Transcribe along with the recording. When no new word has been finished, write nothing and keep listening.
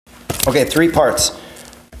Okay, 3 parts.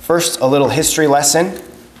 First, a little history lesson.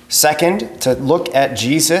 Second, to look at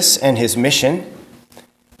Jesus and his mission.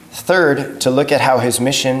 Third, to look at how his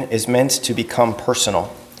mission is meant to become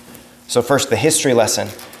personal. So first, the history lesson.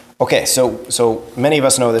 Okay, so many of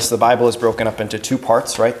us know this. The Bible is broken up into 2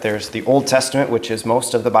 parts, right? There's the Old Testament, which is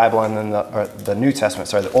most of the Bible, and then the New Testament.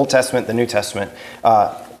 Sorry, the Old Testament, the New Testament.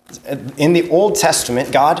 In the Old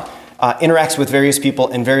Testament, God interacts with various people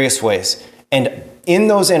in various ways. And in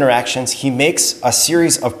those interactions, he makes a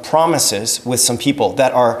series of promises with some people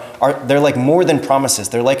that they're like more than promises.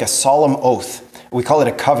 They're like a solemn oath. We call it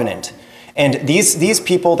a covenant. And these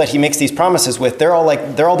people that he makes these promises with, they're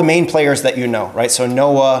all the main players that you know, right? So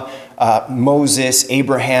Noah, Moses,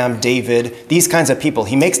 Abraham, David, these kinds of people.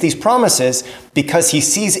 He makes these promises because he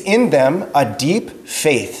sees in them a deep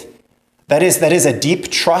faith. That is a deep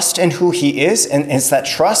trust in who he is, and it's that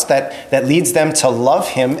trust that leads them to love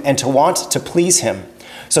him and to want to please him.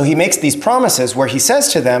 So he makes these promises where he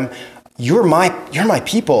says to them, you're my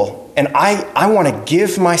people, and I want to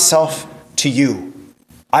give myself to you.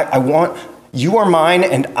 You are mine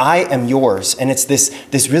and I am yours. And it's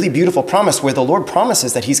this really beautiful promise where the Lord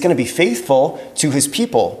promises that he's going to be faithful to his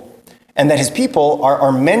people and that his people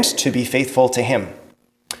are meant to be faithful to him.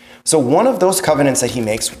 So one of those covenants that he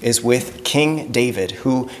makes is with King David,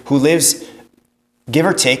 who lives, give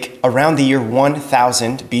or take, around the year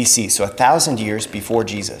 1000 BC, so 1,000 years before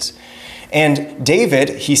Jesus. And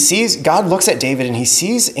David, God looks at David and he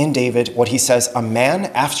sees in David what he says, a man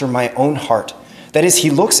after my own heart. That is,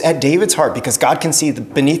 he looks at David's heart because God can see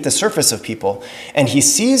beneath the surface of people. And he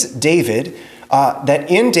sees David,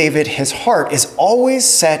 that in David, his heart is always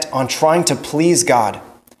set on trying to please God.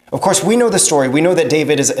 Of course, we know the story. We know that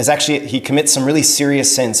David is actually, he commits some really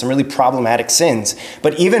serious sins, some really problematic sins.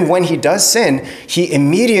 But even when he does sin, he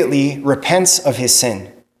immediately repents of his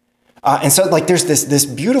sin. And so there's this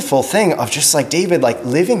beautiful thing of just like David,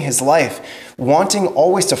 living his life, wanting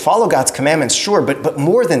always to follow God's commandments, sure, but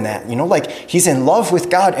more than that, he's in love with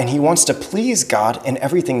God and he wants to please God in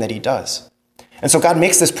everything that he does. And so God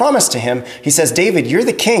makes this promise to him. He says, David, you're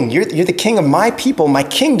the king. You're the king of my people, my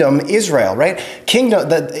kingdom, Israel, right?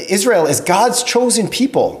 Israel is God's chosen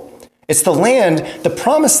people. It's the land, the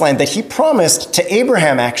promised land that he promised to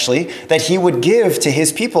Abraham, actually, that he would give to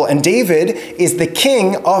his people. And David is the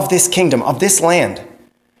king of this kingdom, of this land.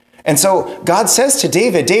 And so God says to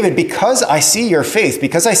David, because I see your faith,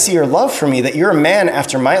 because I see your love for me, that you're a man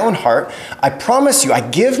after my own heart, I promise you, I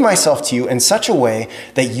give myself to you in such a way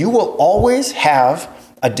that you will always have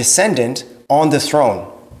a descendant on the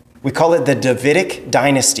throne. We call it the Davidic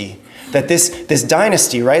dynasty. That this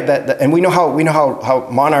dynasty, right? And we know how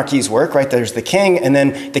monarchies work, right? There's the king, and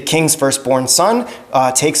then the king's firstborn son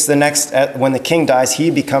takes the next. When the king dies,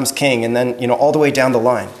 he becomes king, and then all the way down the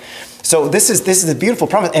line. So this is a beautiful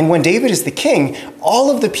promise. And when David is the king, all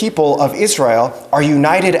of the people of Israel are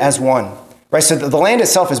united as one. Right? So the land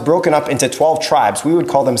itself is broken up into 12 tribes. We would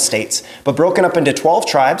call them states, but broken up into 12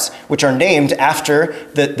 tribes, which are named after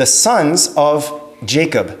the sons of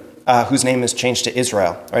Jacob, whose name is changed to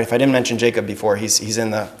Israel. Right? If I didn't mention Jacob before, he's in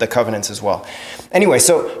the covenants as well. Anyway,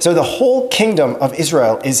 so the whole kingdom of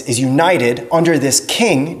Israel is united under this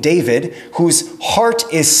king, David, whose heart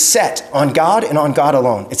is set on God and on God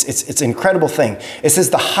alone. It's an incredible thing. This is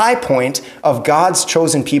the high point of God's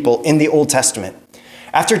chosen people in the Old Testament.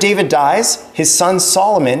 After David dies, his son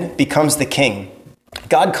Solomon becomes the king.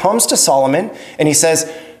 God comes to Solomon and he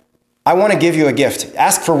says, I want to give you a gift.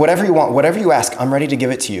 Ask for whatever you want. Whatever you ask, I'm ready to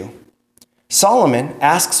give it to you. Solomon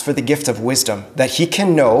asks for the gift of wisdom, that he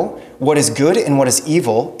can know what is good and what is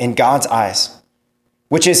evil in God's eyes,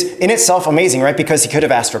 which is in itself amazing, right? Because he could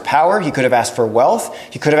have asked for power, he could have asked for wealth,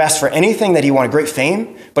 he could have asked for anything that he wanted, great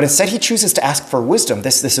fame, but instead he chooses to ask for wisdom,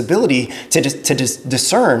 this ability to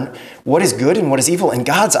discern what is good and what is evil in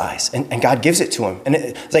God's eyes, and God gives it to him.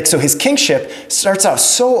 And so his kingship starts out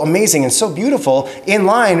so amazing and so beautiful in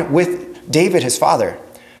line with David, his father.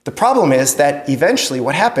 The problem is that eventually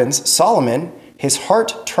what happens, Solomon, his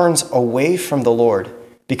heart turns away from the Lord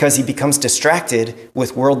because he becomes distracted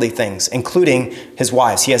with worldly things, including his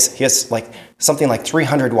wives. He has something like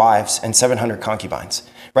 300 wives and 700 concubines,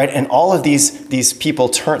 right? And all of these people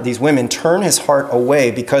these women turn his heart away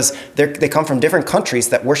because they come from different countries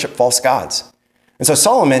that worship false gods. And so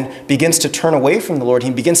Solomon begins to turn away from the Lord. He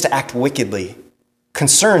begins to act wickedly,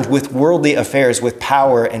 concerned with worldly affairs, with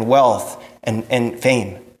power and wealth and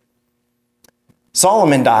fame.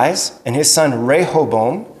 Solomon dies, and his son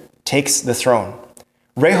Rehoboam takes the throne.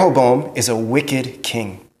 Rehoboam is a wicked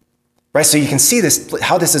king. Right, so you can see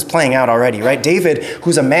how this is playing out already, right? David,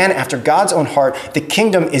 who's a man after God's own heart, the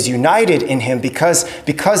kingdom is united in him because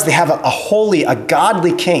they have a holy, a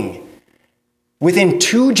godly king. Within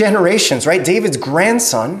 2 generations, right? David's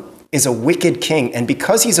grandson is a wicked king. And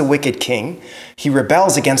because he's a wicked king, he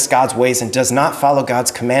rebels against God's ways and does not follow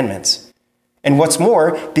God's commandments. And what's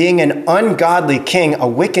more, being an ungodly king, a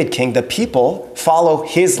wicked king, the people follow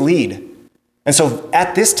his lead. And so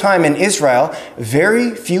at this time in Israel,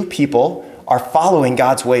 very few people are following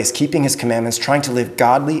God's ways, keeping his commandments, trying to live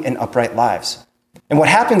godly and upright lives. And what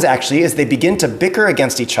happens actually is they begin to bicker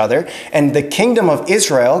against each other, and the kingdom of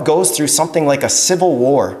Israel goes through something like a civil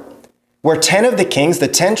war, where 10 of the kings, the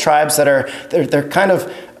 10 tribes that are, they're kind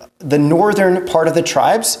of the northern part of the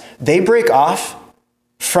tribes, they break off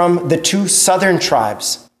from the 2 southern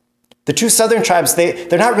tribes. The 2 southern tribes,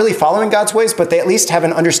 they're not really following God's ways, but they at least have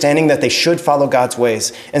an understanding that they should follow God's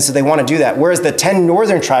ways. And so they want to do that. Whereas the 10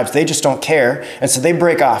 northern tribes, they just don't care. And so they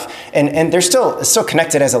break off. And they're still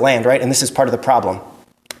connected as a land, right? And this is part of the problem.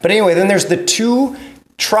 But anyway, then there's the 2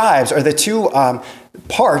 tribes, or the 2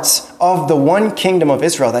 parts of the one kingdom of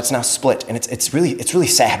Israel that's now split. And it's really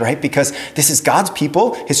sad, right? Because this is God's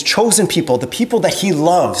people, his chosen people, the people that he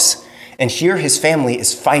loves. And here his family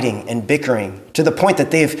is fighting and bickering to the point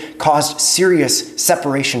that they've caused serious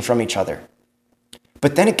separation from each other.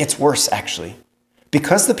 But then it gets worse, actually.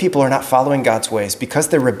 Because the people are not following God's ways, because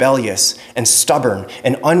they're rebellious and stubborn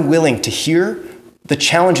and unwilling to hear the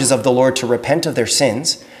challenges of the Lord to repent of their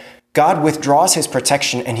sins, God withdraws his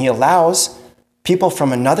protection and he allows people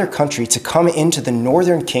from another country to come into the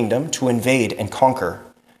northern kingdom to invade and conquer.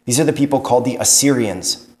 These are the people called the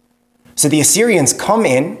Assyrians. So the Assyrians come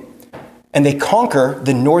in and they conquer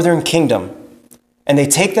the northern kingdom, and they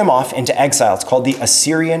take them off into exile. It's called the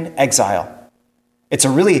Assyrian exile. It's a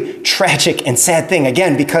really tragic and sad thing,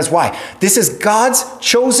 again, because why? This is God's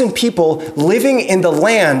chosen people living in the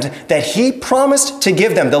land that he promised to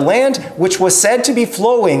give them, the land which was said to be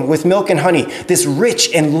flowing with milk and honey, this rich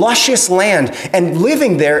and luscious land. And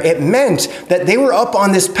living there, it meant that they were up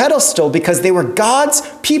on this pedestal because they were God's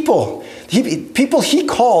people, people he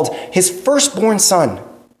called his firstborn son.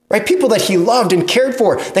 Right? People that he loved and cared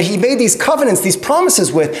for, that he made these covenants, these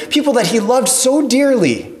promises with, people that he loved so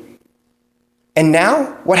dearly. And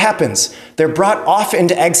now what happens? They're brought off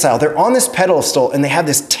into exile. They're on this pedestal and they have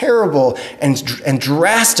this terrible and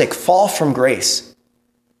drastic fall from grace.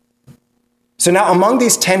 So now among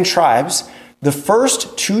these 10 tribes, the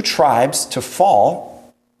first 2 tribes to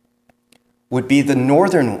fall would be the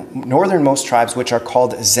northernmost tribes, which are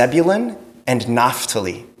called Zebulun and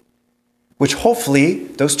Naphtali, which hopefully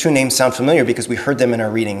those 2 names sound familiar because we heard them in our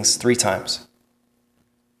readings 3 times.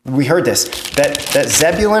 We heard this, that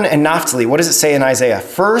Zebulun and Naphtali, what does it say in Isaiah?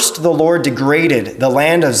 First, the Lord degraded the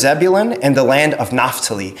land of Zebulun and the land of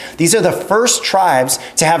Naphtali. These are the first tribes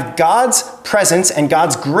to have God's presence and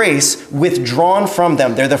God's grace withdrawn from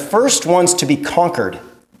them. They're the first ones to be conquered.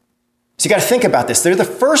 So you got to think about this. They're the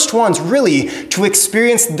first ones really to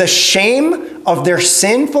experience the shame of their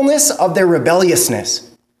sinfulness, of their rebelliousness.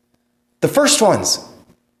 The first ones.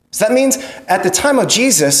 So that means at the time of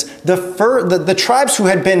Jesus, the tribes who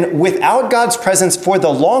had been without God's presence for the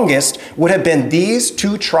longest would have been these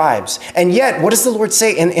 2 tribes. And yet, what does the Lord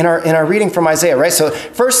say in our reading from Isaiah, right? So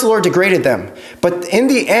first the Lord degraded them, but in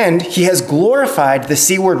the end, he has glorified the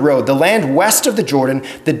seaward road, the land west of the Jordan,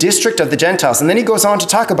 the district of the Gentiles. And then he goes on to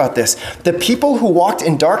talk about this. The people who walked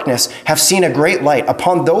in darkness have seen a great light.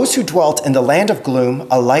 Upon those who dwelt in the land of gloom,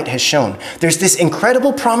 a light has shone. There's this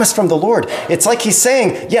incredible promise from the Lord. It's like he's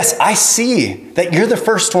saying, yes, I see that you're the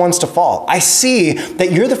first ones to fall. I see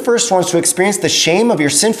that you're the first ones to experience the shame of your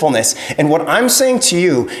sinfulness. And what I'm saying to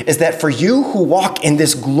you is that for you who walk in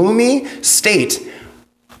this gloomy state,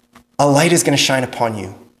 a light is going to shine upon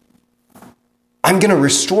you. I'm going to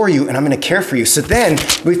restore you and I'm going to care for you. So then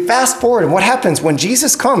we fast forward and what happens when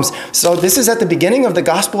Jesus comes? So this is at the beginning of the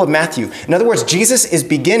Gospel of Matthew. In other words, Jesus is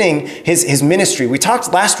beginning his ministry. We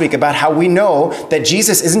talked last week about how we know that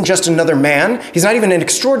Jesus isn't just another man. He's not even an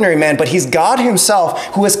extraordinary man, but he's God himself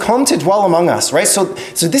who has come to dwell among us, right? So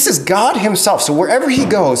this is God himself. So wherever he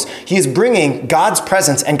goes, he is bringing God's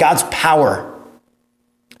presence and God's power.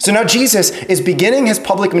 So now Jesus is beginning his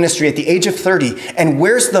public ministry at the age of 30. And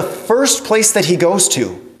where's the first place that he goes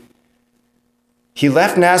to? He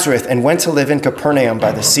left Nazareth and went to live in Capernaum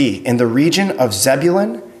by the sea, in the region of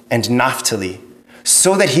Zebulun and Naphtali,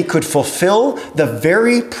 so that he could fulfill the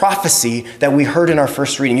very prophecy that we heard in our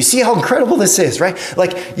first reading. You see how incredible this is, right?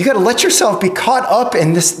 Like, you got to let yourself be caught up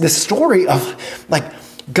in this story of, like,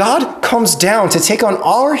 God comes down to take on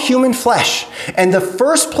our human flesh, and the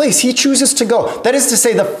first place he chooses to go, that is to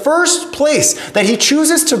say, the first place that he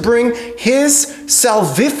chooses to bring his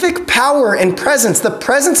salvific power and presence, the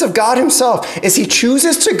presence of God himself, is he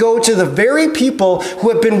chooses to go to the very people who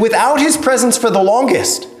have been without his presence for the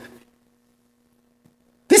longest.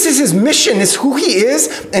 This is his mission. This is who he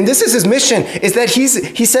is. And this is his mission, is that he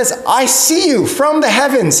says, I see you from the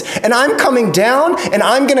heavens, and I'm coming down, and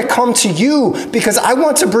I'm going to come to you because I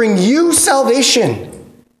want to bring you salvation.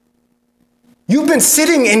 You've been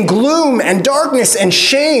sitting in gloom and darkness and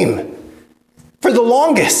shame for the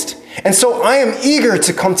longest. And so I am eager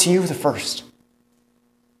to come to you the first.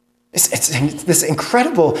 It's this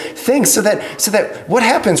incredible thing. So that what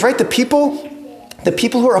happens, right? The people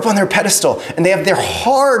who are up on their pedestal and they have their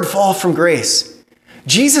hard fall from grace,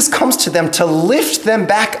 Jesus comes to them to lift them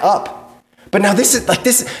back up. But now this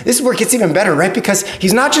is where it gets even better, right? Because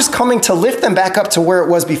he's not just coming to lift them back up to where it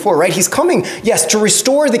was before, right? He's coming, yes, to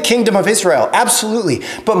restore the kingdom of Israel, absolutely.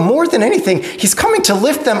 But more than anything, he's coming to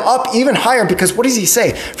lift them up even higher, because what does he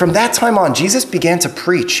say? From that time on, Jesus began to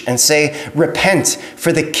preach and say, repent,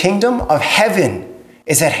 for the kingdom of heaven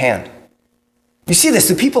is at hand. You see this,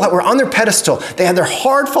 the people that were on their pedestal, they had their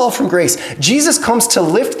hard fall from grace. Jesus comes to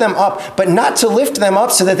lift them up, but not to lift them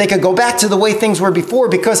up so that they could go back to the way things were before,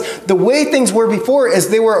 because the way things were before is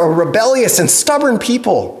they were a rebellious and stubborn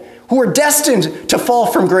people who were destined to fall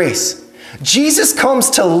from grace. Jesus comes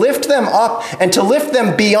to lift them up and to lift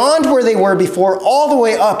them beyond where they were before, all the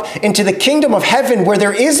way up into the kingdom of heaven, where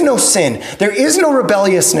there is no sin, there is no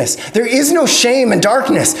rebelliousness, there is no shame and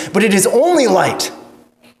darkness, but it is only light.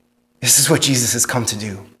 This is what Jesus has come to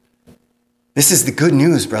do. This is the good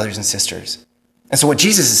news, brothers and sisters. And so what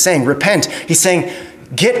Jesus is saying, repent, he's saying,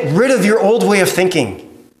 get rid of your old way of thinking.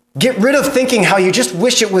 Get rid of thinking how you just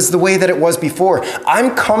wish it was the way that it was before.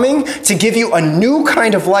 I'm coming to give you a new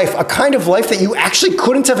kind of life, a kind of life that you actually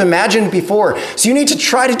couldn't have imagined before. So you need to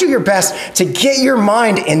try to do your best to get your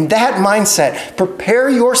mind in that mindset. Prepare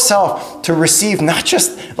yourself to receive not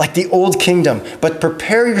just like the old kingdom, but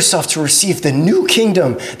prepare yourself to receive the new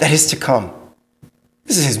kingdom that is to come.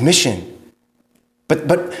 This is his mission.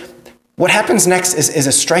 But what happens next is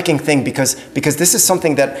a striking thing, because this is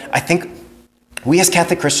something that I think we as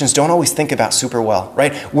Catholic Christians don't always think about super well,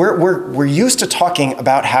 right? We're used to talking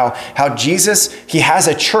about how Jesus, he has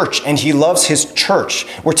a church and he loves his church.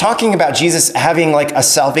 We're talking about Jesus having like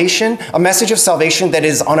a message of salvation that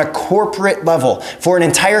is on a corporate level for an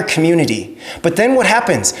entire community. But then what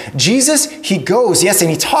happens? Jesus, he goes, yes, and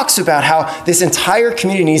he talks about how this entire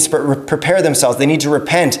community needs to prepare themselves. They need to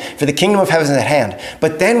repent, for the kingdom of heaven is at hand.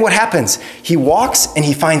 But then what happens? He walks and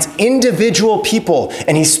he finds individual people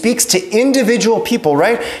and he speaks to individual people,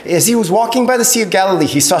 right? As he was walking by the Sea of Galilee,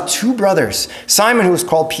 he saw two brothers, Simon, who was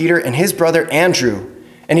called Peter, and his brother Andrew.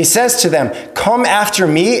 And he says to them, come after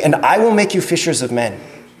me and I will make you fishers of men.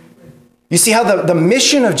 You see how the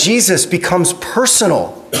mission of Jesus becomes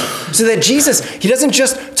personal. So that Jesus, he doesn't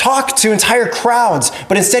just talk to entire crowds,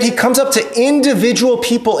 but instead he comes up to individual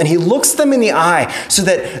people and he looks them in the eye so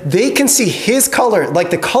that they can see his color,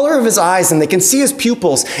 like the color of his eyes, and they can see his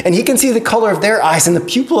pupils, and he can see the color of their eyes and the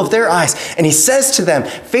pupil of their eyes. And he says to them,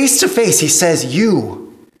 face to face, he says,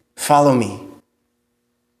 you follow me.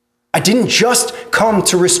 I didn't just come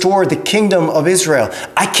to restore the kingdom of Israel.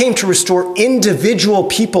 I came to restore individual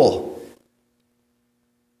people.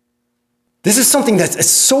 This is something that's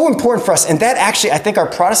so important for us, and that actually, I think our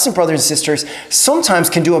Protestant brothers and sisters sometimes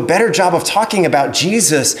can do a better job of talking about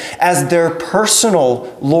Jesus as their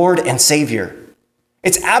personal Lord and Savior.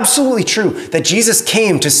 It's absolutely true that Jesus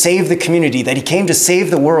came to save the community, that he came to save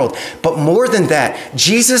the world. But more than that,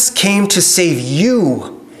 Jesus came to save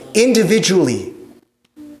you individually.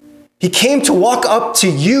 He came to walk up to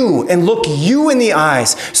you and look you in the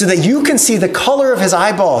eyes so that you can see the color of his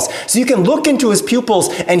eyeballs, so you can look into his pupils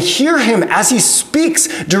and hear him as he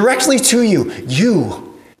speaks directly to you.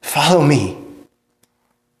 You follow me.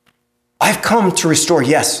 I've come to restore,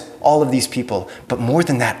 yes, all of these people, but more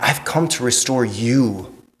than that, I've come to restore you,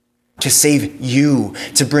 to save you,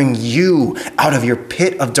 to bring you out of your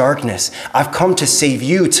pit of darkness. I've come to save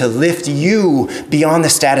you, to lift you beyond the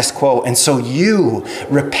status quo. And so you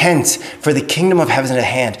repent, for the kingdom of heaven is at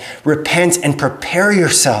hand. Repent and prepare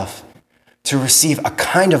yourself to receive a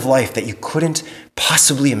kind of life that you couldn't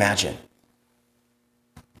possibly imagine.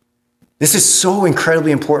 This is so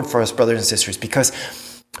incredibly important for us, brothers and sisters, because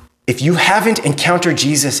if you haven't encountered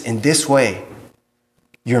Jesus in this way,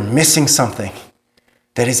 you're missing something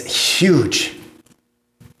that is huge.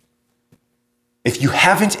 If you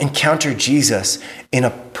haven't encountered Jesus in a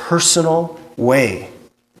personal way,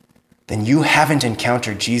 then you haven't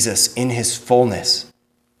encountered Jesus in his fullness.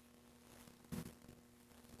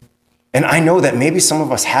 And I know that maybe some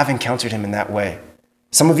of us have encountered him in that way.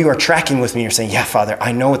 Some of you are tracking with me. You're saying, yeah, Father,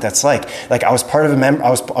 I know what that's like. Like I was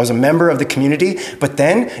I was a member of the community, but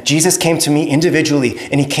then Jesus came to me individually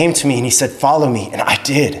and he came to me and he said, follow me. And I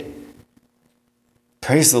did.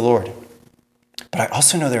 Praise the Lord. But I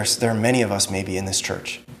also know there are many of us maybe in this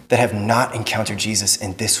church that have not encountered Jesus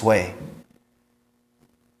in this way.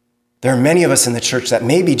 There are many of us in the church that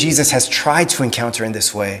maybe Jesus has tried to encounter in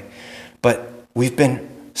this way, but we've been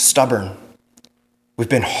stubborn. We've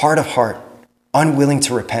been hard of heart, unwilling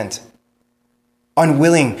to repent,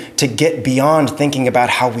 unwilling to get beyond thinking about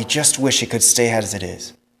how we just wish it could stay as it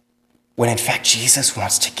is. When in fact, Jesus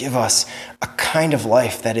wants to give us a kind of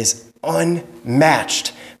life that is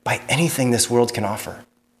unmatched by anything this world can offer.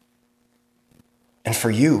 And for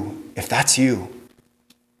you, if that's you,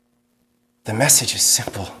 the message is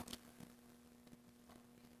simple.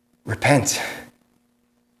 Repent.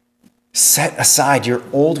 Set aside your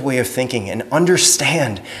old way of thinking and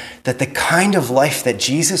understand that the kind of life that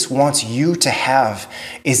Jesus wants you to have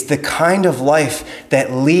is the kind of life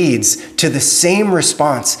that leads to the same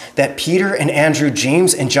response that Peter and Andrew,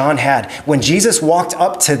 James and John had when Jesus walked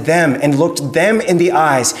up to them and looked them in the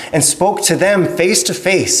eyes and spoke to them face to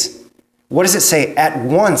face. What does it say? At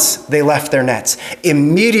once they left their nets.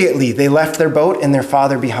 Immediately they left their boat and their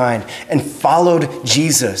father behind and followed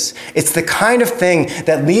Jesus. It's the kind of thing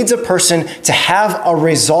that leads a person to have a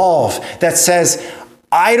resolve that says,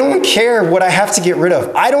 I don't care what I have to get rid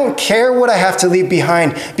of. I don't care what I have to leave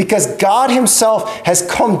behind, because God himself has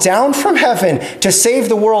come down from heaven to save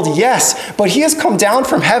the world, yes, but he has come down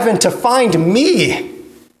from heaven to find me,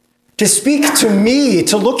 to speak to me,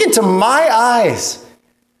 to look into my eyes,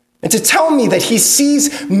 and to tell me that he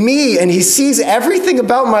sees me and he sees everything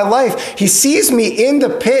about my life. He sees me in the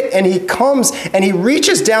pit, and he comes and he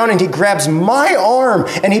reaches down and he grabs my arm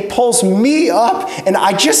and he pulls me up. And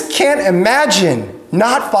I just can't imagine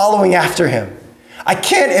not following after him. I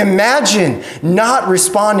can't imagine not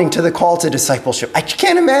responding to the call to discipleship. I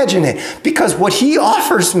can't imagine it, because what he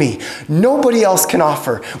offers me, nobody else can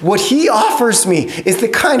offer. What he offers me is the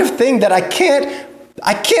kind of thing that I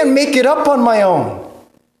can't make it up on my own.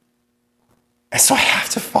 And so I have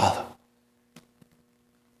to follow.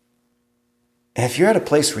 And if you're at a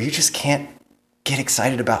place where you just can't get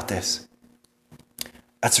excited about this,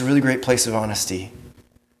 that's a really great place of honesty.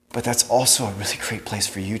 But that's also a really great place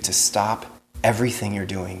for you to stop everything you're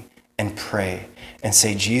doing and pray and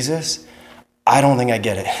say, Jesus, I don't think I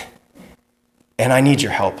get it. And I need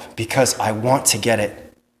your help, because I want to get it.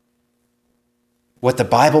 What the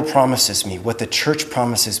Bible promises me, what the church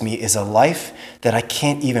promises me, is a life that I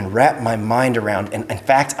can't even wrap my mind around. And in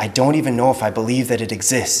fact, I don't even know if I believe that it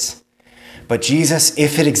exists. But Jesus,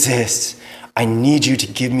 if it exists, I need you to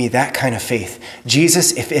give me that kind of faith.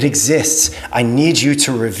 Jesus, if it exists, I need you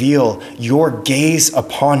to reveal your gaze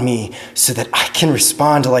upon me so that I can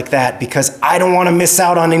respond like that, because I don't want to miss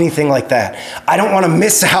out on anything like that. I don't want to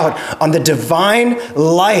miss out on the divine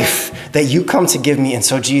life that you come to give me. And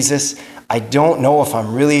so, Jesus, I don't know if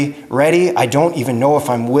I'm really ready. I don't even know if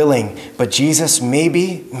I'm willing. But Jesus,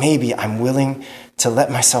 maybe I'm willing to let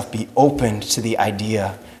myself be open to the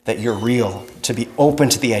idea that you're real, to be open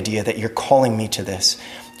to the idea that you're calling me to this.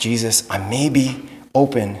 Jesus, I may be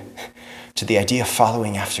open to the idea of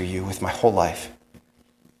following after you with my whole life.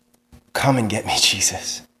 Come and get me,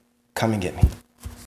 Jesus. Come and get me.